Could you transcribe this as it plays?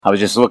I was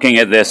just looking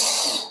at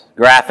this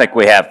graphic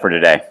we have for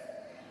today.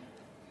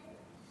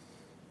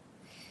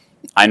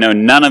 I know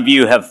none of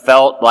you have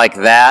felt like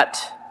that,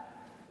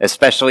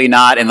 especially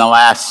not in the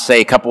last,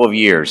 say, couple of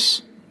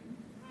years.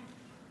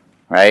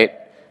 Right?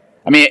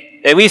 I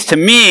mean, at least to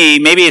me,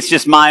 maybe it's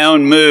just my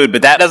own mood,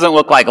 but that doesn't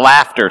look like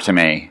laughter to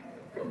me.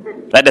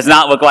 That does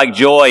not look like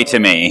joy to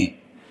me.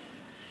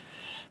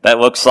 That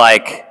looks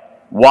like,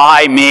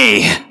 why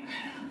me?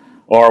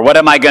 Or what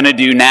am I going to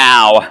do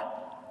now?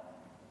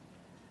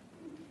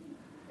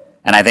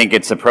 And I think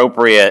it's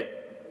appropriate,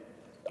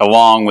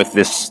 along with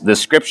the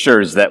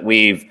scriptures that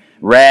we've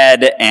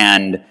read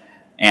and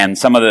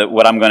some of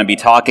what I'm going to be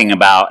talking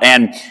about.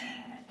 And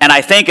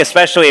I think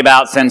especially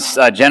about, since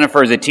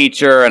Jennifer is a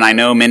teacher, and I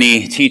know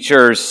many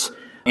teachers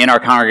in our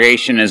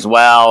congregation as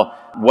well,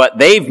 what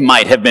they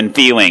might have been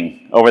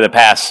feeling over the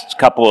past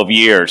couple of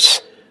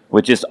years,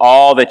 with just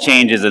all the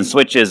changes and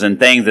switches and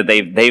things that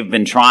they've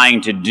been trying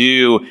to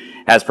do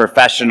as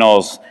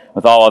professionals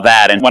with all of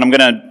that. And what I'm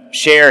going to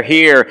share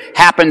here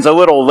happens a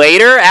little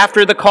later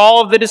after the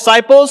call of the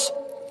disciples.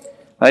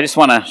 I just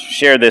want to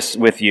share this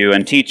with you,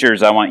 and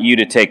teachers, I want you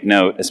to take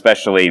note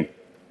especially.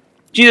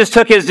 Jesus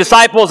took his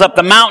disciples up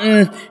the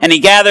mountain, and he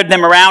gathered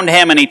them around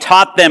him, and he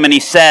taught them, and he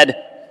said,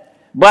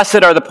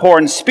 "Blessed are the poor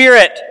in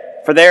spirit,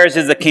 for theirs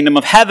is the kingdom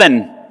of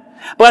heaven.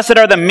 Blessed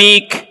are the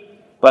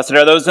meek, blessed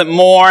are those that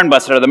mourn,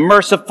 blessed are the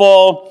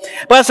merciful.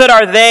 Blessed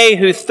are they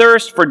who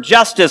thirst for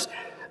justice.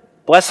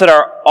 Blessed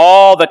are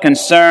all the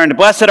concerned.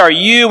 Blessed are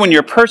you when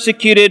you're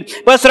persecuted.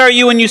 Blessed are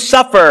you when you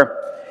suffer.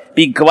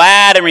 Be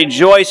glad and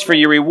rejoice, for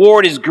your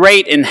reward is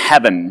great in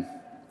heaven.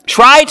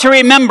 Try to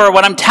remember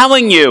what I'm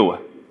telling you."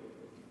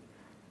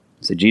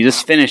 So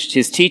Jesus finished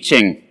his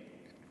teaching.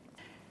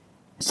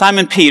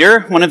 Simon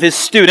Peter, one of his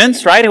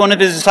students, one of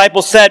his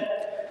disciples, said,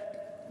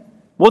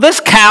 "Will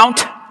this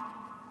count?"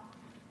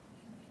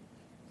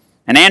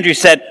 And Andrew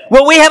said,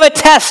 "Well, we have a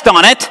test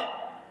on it."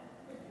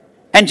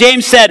 And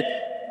James said,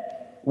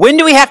 "When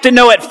do we have to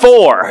know it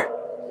for?"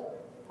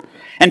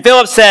 And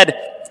Philip said,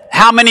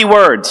 "How many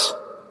words?"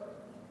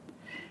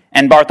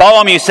 And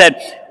Bartholomew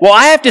said, "Well,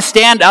 I have to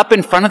stand up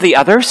in front of the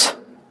others?"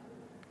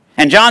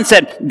 And John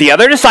said, "The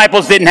other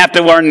disciples didn't have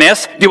to learn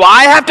this. Do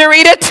I have to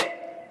read it?"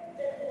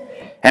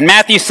 And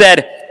Matthew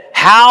said,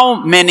 "How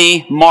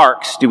many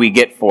marks do we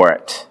get for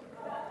it?"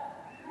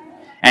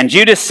 And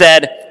Judas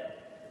said,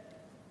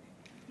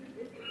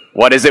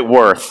 "What is it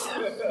worth?"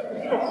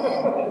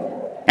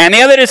 And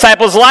the other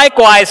disciples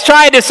likewise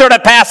tried to sort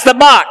of pass the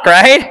buck,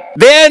 right?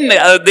 Then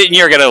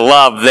you're going to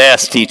love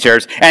this,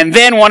 teachers. And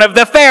then one of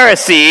the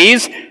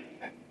Pharisees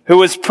who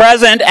was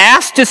present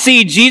asked to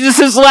see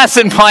Jesus'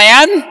 lesson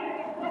plan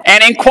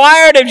and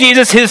inquired of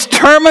Jesus his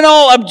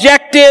terminal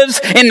objectives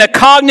in the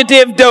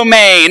cognitive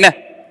domain.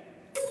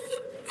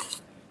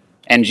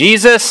 And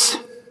Jesus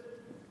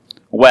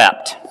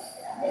wept.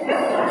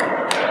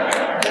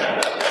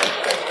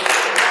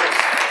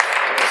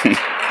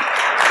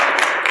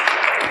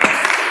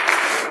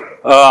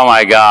 Oh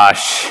my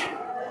gosh.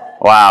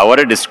 Wow, what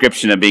a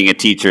description of being a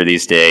teacher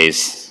these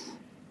days.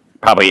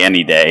 Probably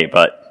any day,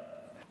 but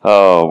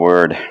oh,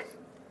 word.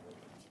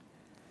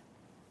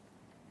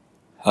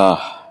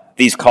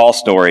 These call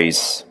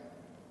stories.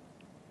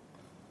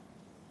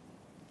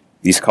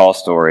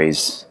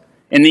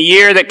 In the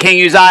year that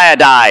King Uzziah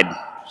died,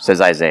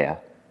 says Isaiah.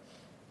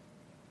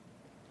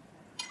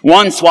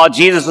 Once, while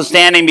Jesus was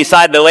standing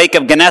beside the lake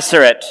of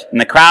Gennesaret,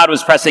 and the crowd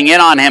was pressing in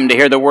on him to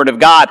hear the word of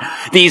God,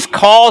 these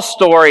call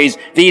stories,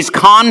 these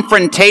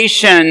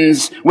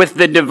confrontations with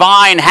the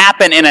divine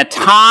happen in a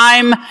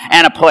time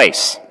and a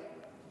place.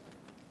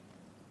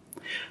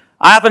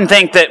 I often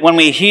think that when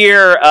we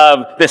hear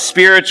of the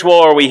spiritual,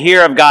 or we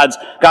hear of God's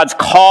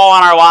call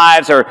on our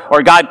lives, or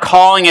God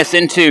calling us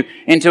into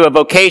a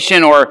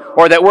vocation,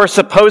 or that we're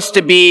supposed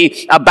to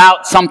be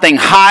about something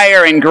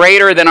higher and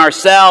greater than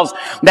ourselves,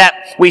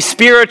 that we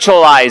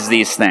spiritualize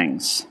these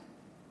things.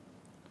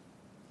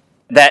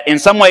 That in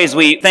some ways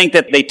we think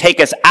that they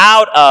take us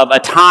out of a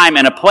time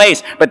and a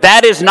place, but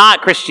that is not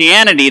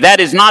Christianity.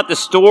 That is not the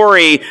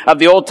story of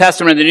the Old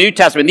Testament and the New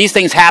Testament. These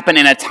things happen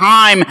in a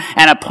time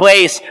and a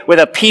place with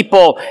a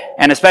people,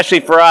 and especially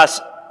for us,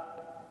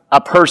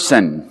 a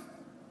person.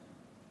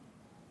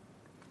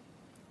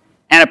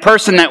 And a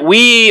person that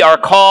we are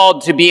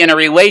called to be in a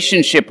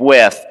relationship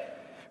with.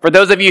 For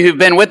those of you who've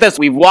been with us,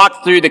 we've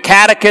walked through the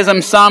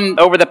catechism some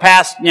over the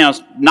past,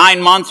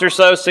 9 months or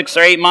so, 6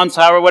 or 8 months,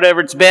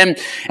 whatever it's been.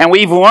 And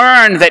we've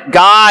learned that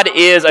God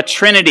is a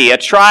Trinity, a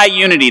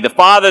triunity, the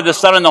Father, the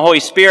Son, and the Holy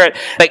Spirit.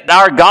 That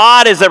our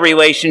God is a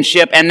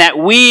relationship, and that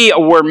we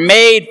were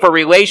made for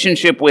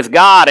relationship with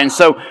God. And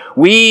so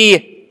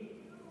we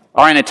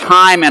are in a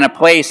time and a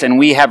place, and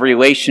we have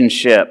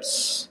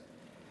relationships.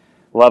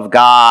 Love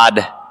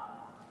God.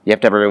 You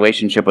have to have a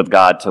relationship with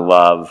God to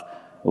love.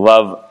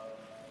 Love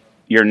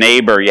your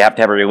neighbor. You have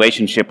to have a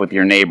relationship with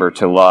your neighbor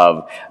to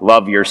love.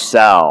 Love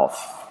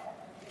yourself.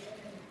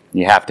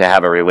 You have to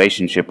have a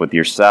relationship with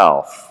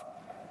yourself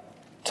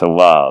to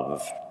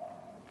love.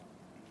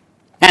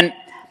 And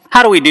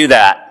how do we do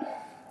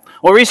that?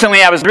 Well,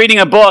 recently I was reading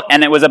a book,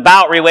 and it was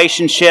about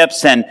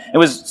relationships, and it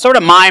was sort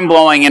of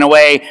mind-blowing in a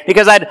way,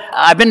 because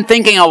I've been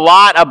thinking a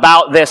lot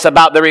about this,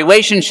 about the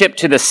relationship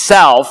to the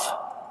self,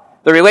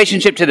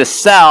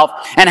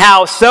 and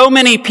how so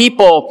many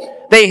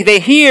people, they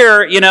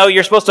hear,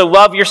 you're supposed to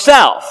love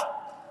yourself.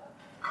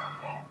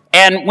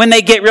 And when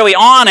they get really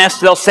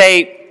honest, they'll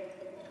say,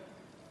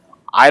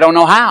 I don't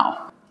know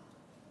how.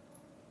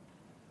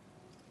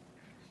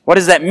 What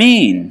does that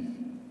mean?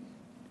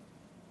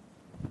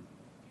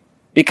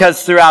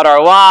 Because throughout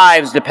our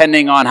lives,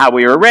 depending on how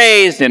we were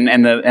raised and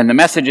the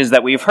messages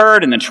that we've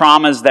heard and the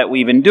traumas that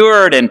we've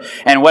endured and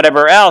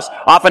whatever else,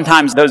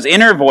 oftentimes those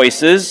inner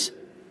voices,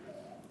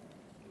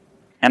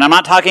 and I'm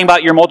not talking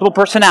about your multiple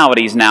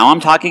personalities now,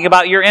 I'm talking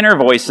about your inner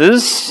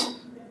voices,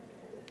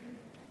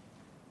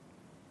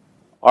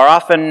 they're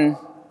often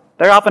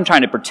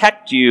trying to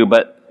protect you,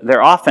 but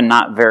they're often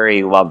not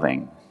very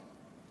loving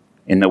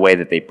in the way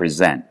that they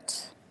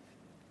present.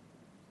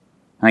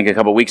 I think a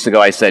couple weeks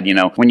ago I said,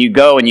 when you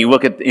go and you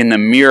look in the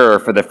mirror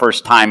for the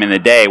first time in the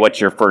day,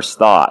 what's your first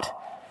thought?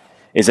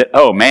 Is it,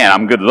 oh man,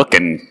 I'm good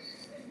looking.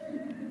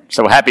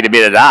 So happy to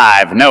be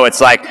alive. No,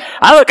 it's like,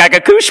 I look like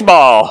a koosh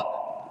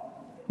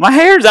ball. My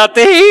hair's out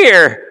to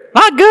here.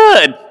 Not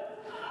good.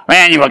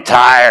 Man, you look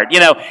tired.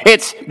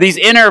 It's these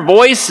inner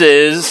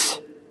voices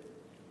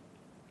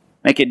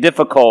make it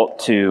difficult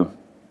to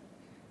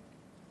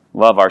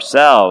love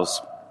ourselves.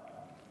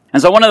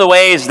 And so one of the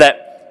ways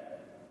that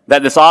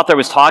this author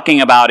was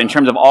talking about in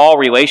terms of all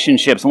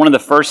relationships, one of the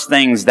first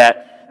things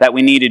that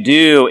we need to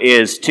do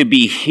is to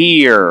be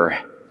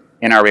here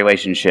in our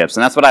relationships.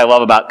 And that's what I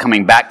love about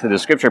coming back to the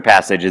scripture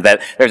passage, is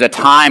that there's a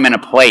time and a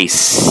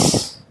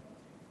place.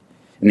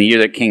 In the year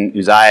that King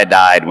Uzziah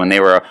died, when they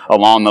were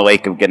along the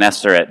lake of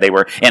Gennesaret, they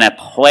were in a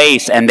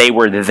place and they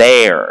were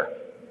there.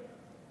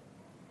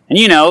 And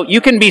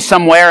you can be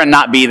somewhere and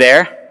not be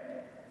there.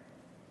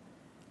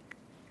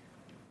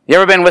 You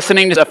ever been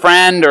listening to a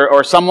friend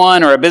or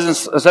someone or a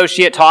business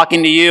associate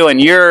talking to you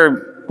and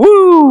you're,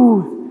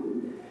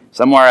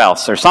 somewhere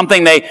else, or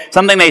something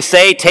they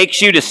say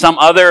takes you to some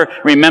other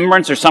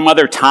remembrance or some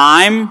other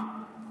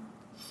time?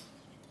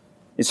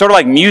 It's sort of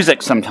like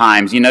music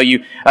sometimes.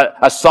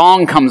 A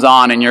song comes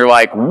on and you're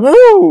like,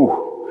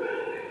 woo!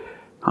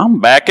 I'm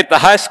back at the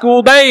high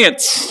school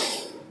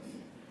dance.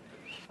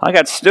 I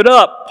got stood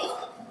up.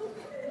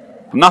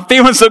 I'm not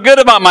feeling so good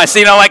about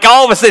myself. Like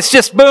all of us, it's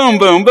just boom,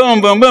 boom, boom,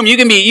 boom, boom. You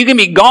can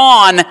be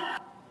gone.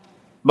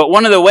 But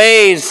one of the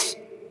ways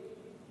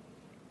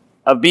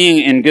of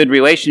being in good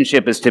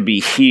relationship is to be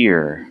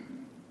here,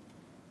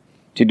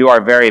 to do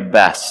our very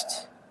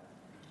best,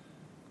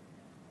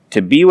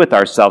 to be with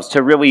ourselves,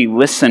 to really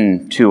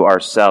listen to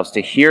ourselves,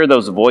 to hear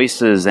those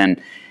voices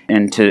and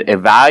to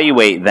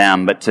evaluate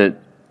them, but to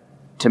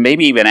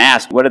maybe even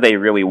ask, what do they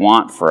really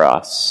want for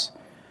us?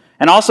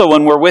 And also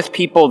when we're with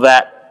people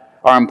that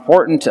are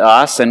important to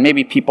us and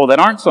maybe people that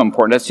aren't so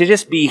important to us, to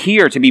just be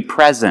here, to be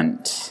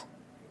present,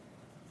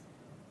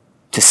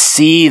 to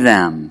see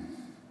them.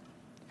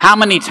 How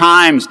many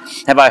times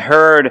have I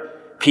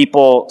heard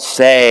people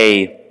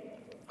say,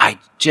 I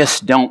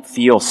just don't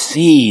feel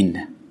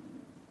seen.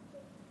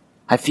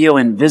 I feel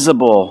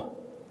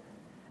invisible,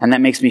 and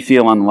that makes me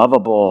feel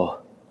unlovable.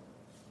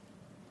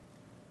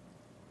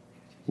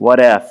 What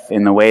if,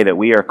 in the way that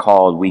we are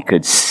called, we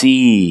could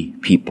see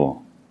people?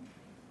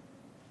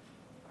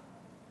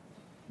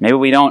 Maybe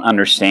we don't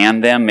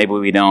understand them. Maybe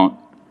we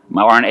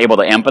aren't able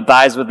to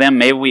empathize with them.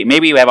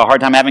 Maybe we have a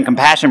hard time having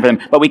compassion for them.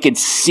 But we could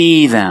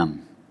see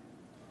them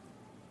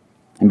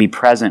and be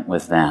present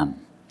with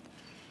them.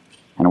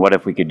 And what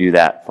if we could do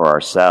that for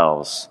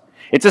ourselves?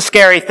 It's a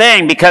scary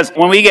thing, because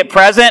when we get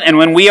present and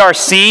when we are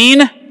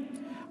seen,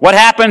 what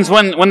happens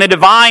when the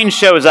divine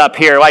shows up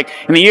here? Like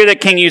in the year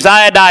that King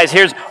Uzziah dies,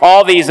 here's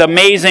all these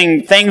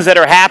amazing things that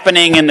are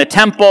happening in the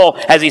temple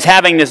as he's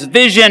having this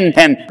vision,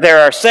 and there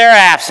are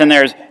seraphs, and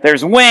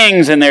there's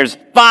wings, and there's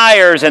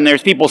fires, and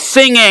there's people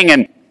singing,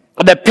 and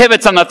the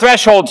pivots on the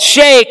threshold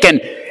shake,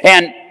 and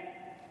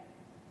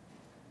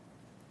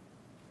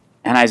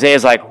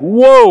Isaiah's like,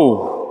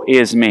 woe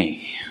is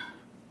me.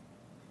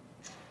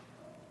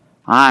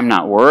 I'm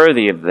not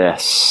worthy of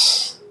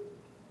this.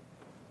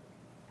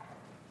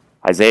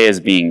 Isaiah is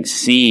being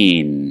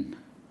seen,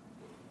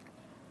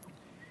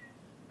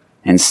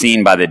 and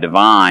seen by the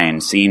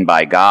divine, seen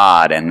by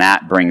God, and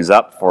that brings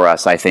up for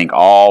us, I think,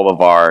 all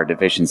of our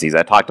deficiencies.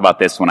 I talked about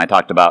this when I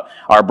talked about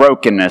our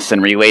brokenness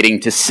and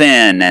relating to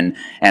sin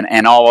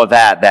and all of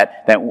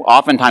that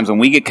oftentimes when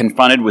we get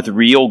confronted with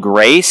real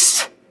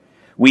grace,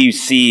 we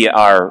see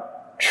our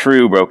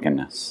true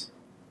brokenness.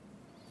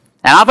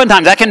 And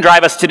oftentimes that can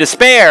drive us to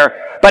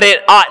despair, but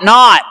it ought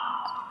not,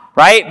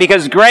 right?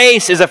 Because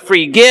grace is a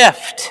free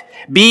gift.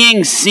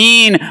 Being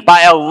seen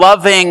by a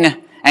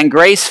loving and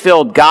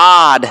grace-filled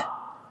God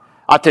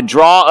ought to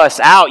draw us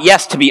out,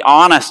 yes, to be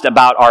honest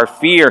about our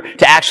fear,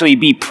 to actually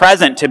be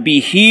present, to be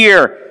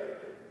here,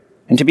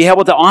 and to be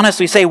able to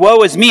honestly say,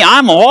 woe is me,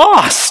 I'm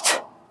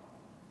lost.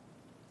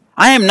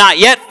 I am not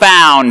yet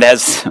found,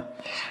 as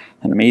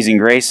an Amazing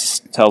Grace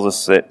tells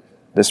us that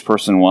this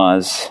person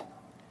was.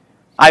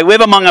 I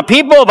live among a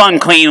people of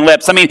unclean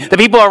lips. I mean, the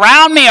people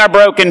around me are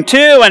broken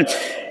too,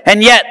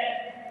 and yet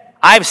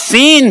I've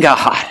seen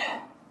God.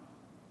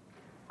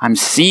 I'm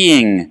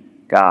seeing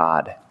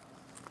God.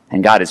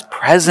 And God is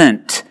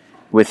present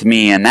with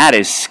me, and that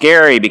is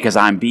scary because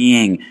I'm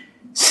being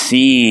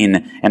seen.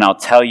 And I'll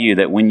tell you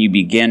that when you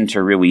begin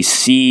to really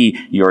see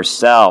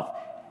yourself,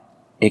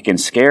 it can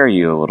scare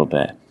you a little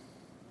bit.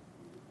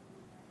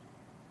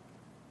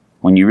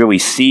 When you really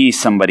see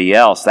somebody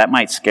else, that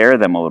might scare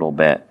them a little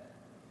bit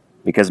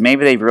because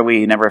maybe they've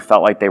really never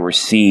felt like they were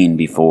seen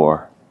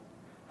before.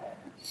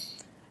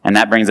 And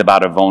that brings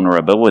about a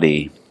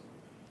vulnerability.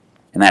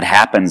 And that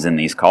happens in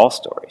these call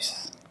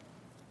stories.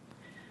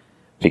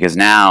 Because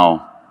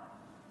now,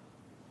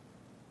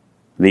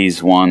 these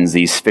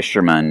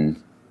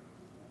fishermen,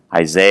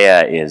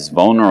 Isaiah is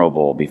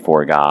vulnerable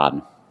before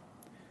God.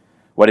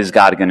 What is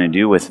God going to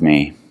do with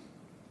me?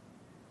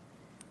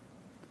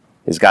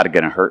 Is God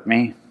going to hurt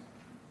me?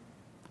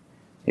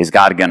 Is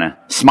God going to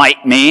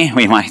smite me,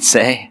 we might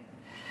say?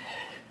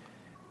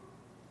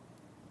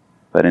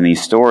 But in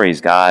these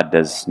stories, God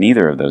does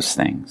neither of those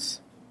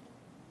things.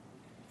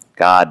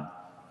 God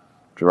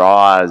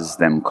draws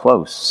them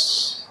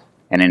close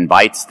and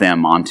invites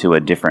them onto a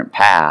different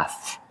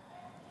path,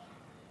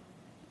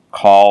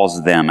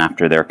 calls them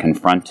after they're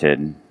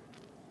confronted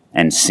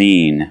and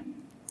seen.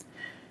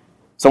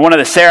 So one of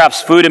the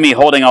seraphs flew to me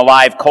holding a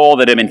live coal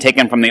that had been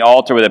taken from the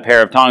altar with a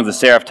pair of tongs. The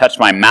seraph touched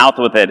my mouth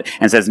with it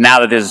and says,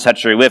 now that this is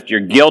touched your lips, your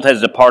guilt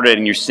has departed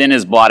and your sin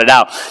is blotted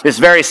out. This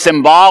very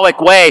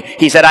symbolic way,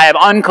 he said, I have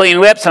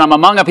unclean lips and I'm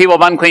among a people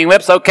of unclean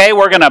lips. Okay,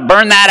 we're going to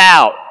burn that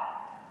out.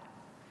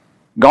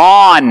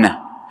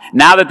 Gone.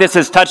 Now that this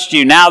has touched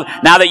you, now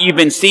that you've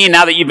been seen,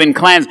 now that you've been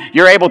cleansed,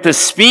 you're able to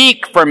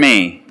speak for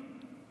me.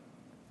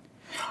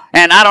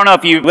 And I don't know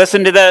if you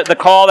listen to the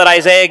call that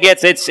Isaiah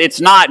gets.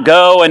 It's not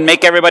go and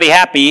make everybody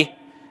happy.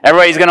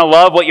 Everybody's going to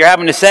love what you're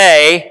having to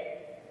say.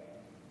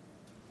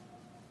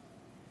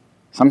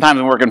 Sometimes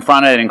when we're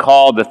confronted and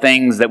called the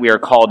things that we are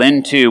called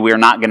into, we are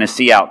not going to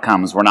see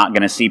outcomes. We're not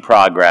going to see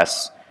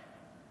progress.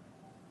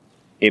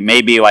 It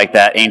may be like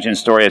that ancient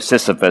story of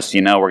Sisyphus.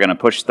 We're going to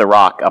push the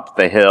rock up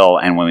the hill,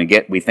 and when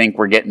we think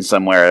we're getting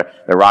somewhere,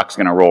 the rock's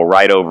going to roll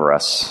right over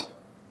us.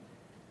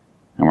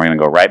 And we're going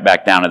to go right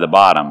back down to the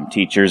bottom.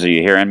 Teachers, are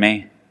you hearing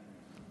me?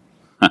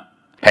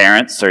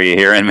 Parents, are you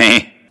hearing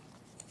me?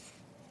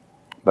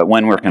 But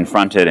when we're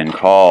confronted and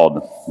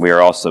called, we are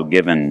also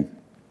given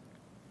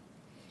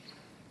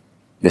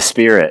the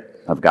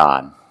Spirit of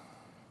God,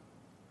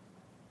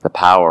 the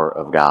power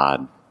of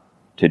God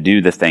to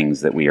do the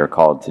things that we are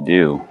called to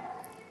do.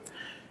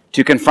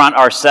 To confront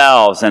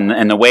ourselves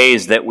and the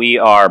ways that we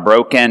are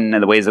broken,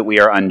 and the ways that we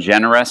are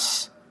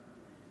ungenerous,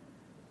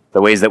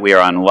 the ways that we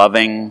are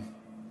unloving,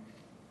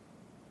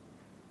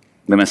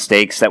 the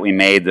mistakes that we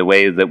made, the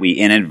way that we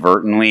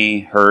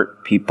inadvertently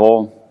hurt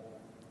people.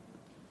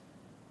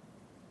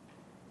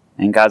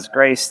 And God's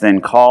grace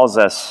then calls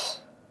us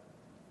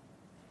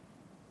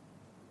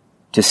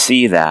to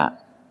see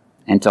that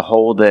and to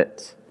hold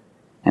it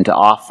and to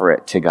offer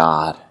it to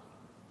God,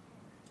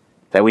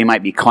 that we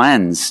might be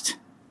cleansed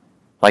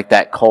like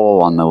that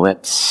coal on the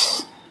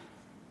lips.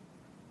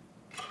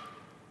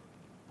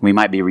 We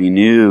might be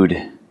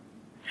renewed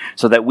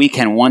so that we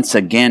can once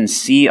again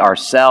see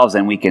ourselves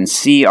and we can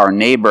see our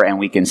neighbor and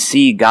we can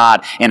see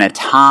God in a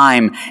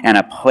time and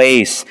a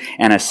place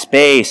and a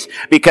space.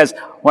 Because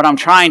what I'm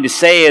trying to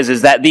say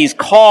is that these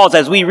calls,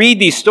 as we read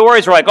these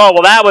stories, we're like, oh,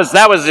 well, that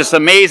was this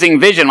amazing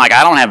vision. Like,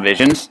 I don't have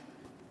visions.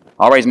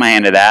 I'll raise my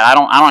hand to that.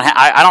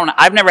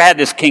 I've never had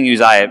this King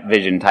Uzziah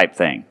vision type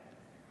thing.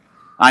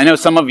 I know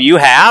some of you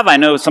have. I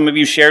know some of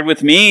you shared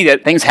with me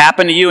that things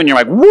happen to you and you're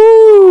like,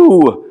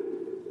 woo!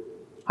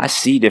 I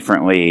see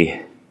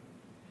differently.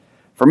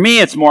 For me,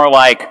 it's more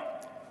like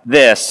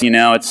this,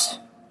 it's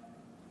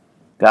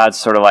God's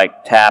sort of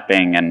like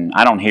tapping and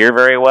I don't hear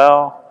very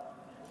well.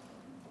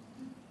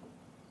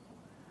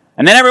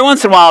 And then every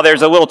once in a while,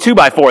 there's a little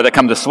 2x4 that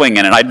comes swinging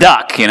and I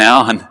duck, and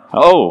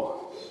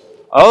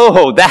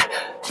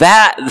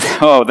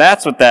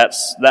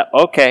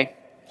okay.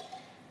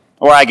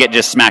 Or I get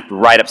just smacked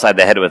right upside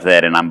the head with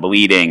it and I'm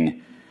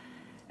bleeding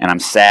and I'm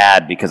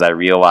sad because I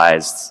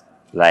realized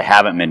that I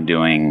haven't been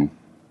doing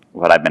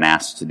what I've been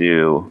asked to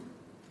do.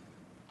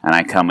 And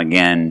I come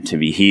again to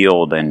be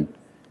healed and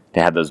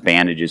to have those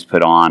bandages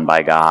put on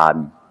by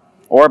God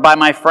or by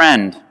my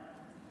friend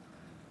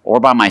or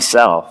by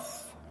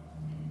myself.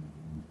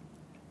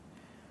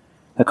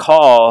 The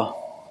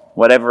call,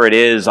 whatever it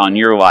is on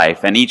your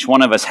life, and each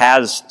one of us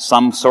has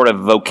some sort of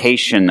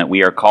vocation that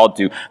we are called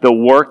to. The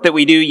work that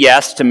we do,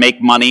 yes, to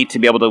make money, to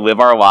be able to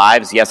live our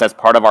lives. Yes, that's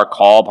part of our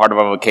call, part of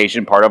our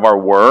vocation, part of our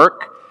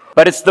work.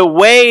 But it's the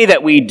way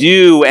that we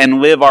do and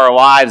live our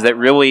lives that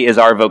really is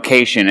our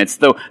vocation. It's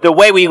the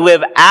way we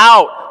live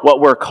out what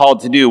we're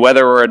called to do,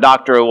 whether we're a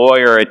doctor, a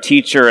lawyer, a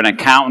teacher, an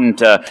accountant,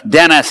 a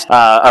dentist,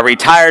 a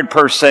retired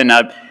person,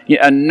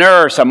 a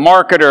nurse, a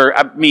marketer.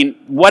 I mean,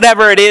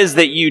 whatever it is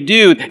that you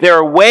do, there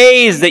are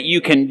ways that you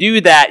can do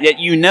that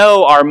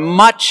are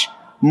much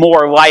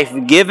more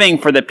life-giving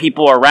for the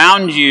people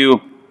around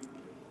you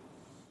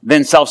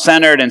than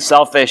self-centered and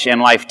selfish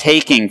and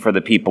life-taking for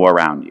the people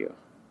around you.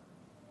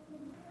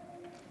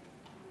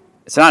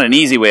 It's not an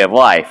easy way of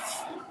life.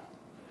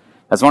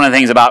 That's one of the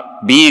things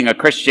about being a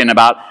Christian,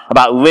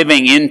 about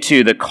living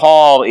into the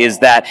call, is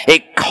that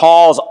it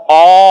calls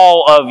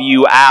all of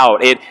you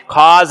out. It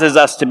causes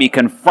us to be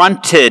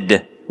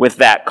confronted with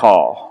that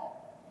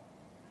call,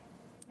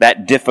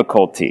 that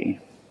difficulty.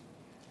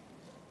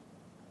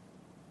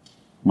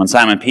 When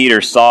Simon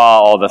Peter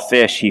saw all the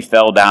fish, he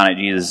fell down at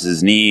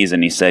Jesus' knees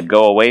and he said,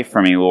 "Go away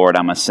from me, Lord,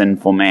 I'm a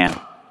sinful man."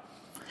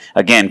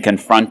 Again,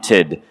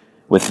 confronted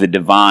with the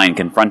divine,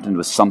 confronted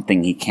with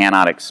something he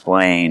cannot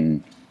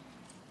explain.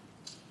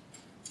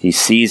 He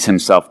sees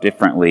himself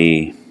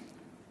differently.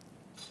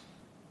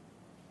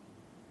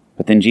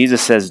 But then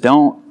Jesus says,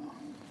 "Don't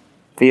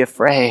be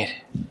afraid.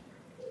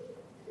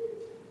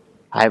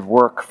 I have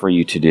work for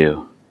you to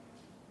do."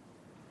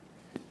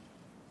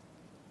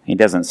 He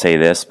doesn't say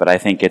this, but I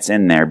think it's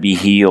in there. Be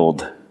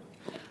healed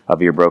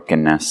of your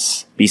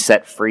brokenness. Be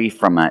set free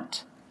from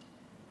it.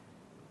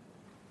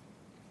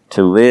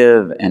 To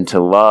live and to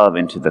love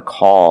into the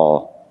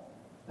call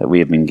that we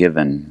have been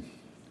given.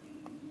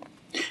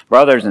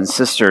 Brothers and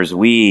sisters,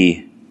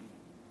 we,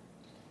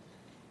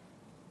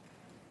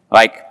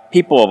 like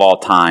people of all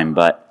time,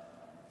 but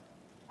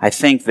I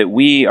think that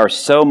we are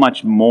so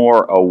much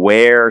more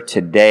aware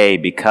today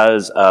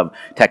because of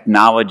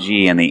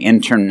technology and the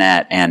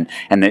internet and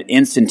the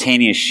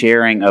instantaneous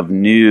sharing of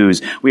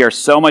news. We are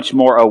so much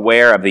more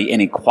aware of the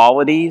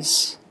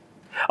inequalities,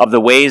 of the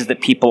ways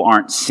that people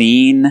aren't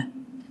seen,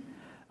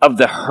 of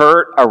the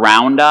hurt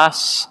around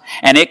us,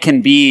 and it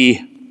can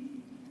be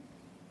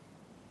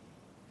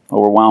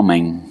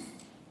overwhelming.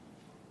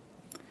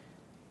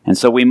 And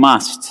so we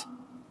must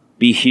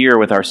be here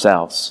with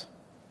ourselves.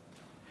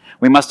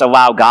 We must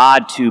allow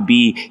God to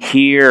be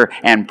here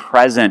and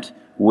present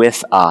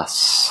with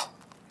us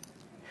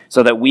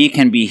so that we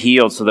can be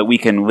healed, so that we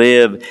can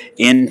live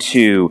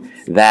into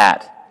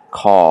that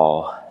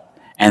call.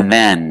 And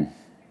then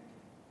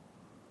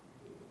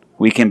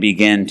we can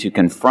begin to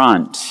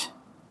confront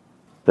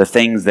the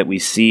things that we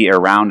see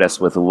around us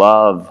with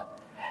love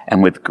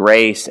and with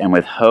grace and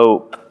with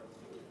hope,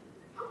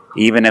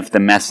 even if the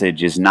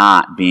message is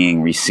not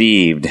being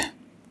received.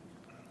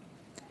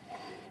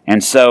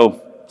 And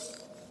so,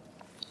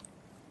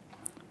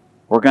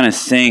 we're going to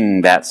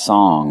sing that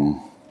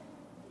song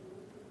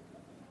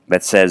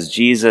that says,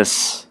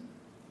 "Jesus,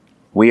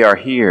 we are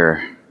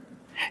here.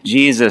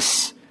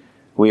 Jesus,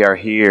 we are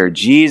here.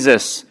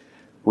 Jesus,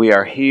 we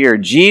are here.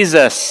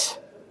 Jesus,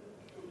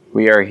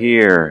 we are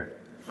here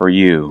for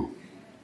you."